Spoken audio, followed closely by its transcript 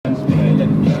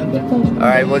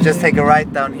Alright, we'll just take a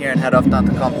right down here and head off down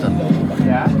to Compton.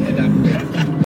 Yeah.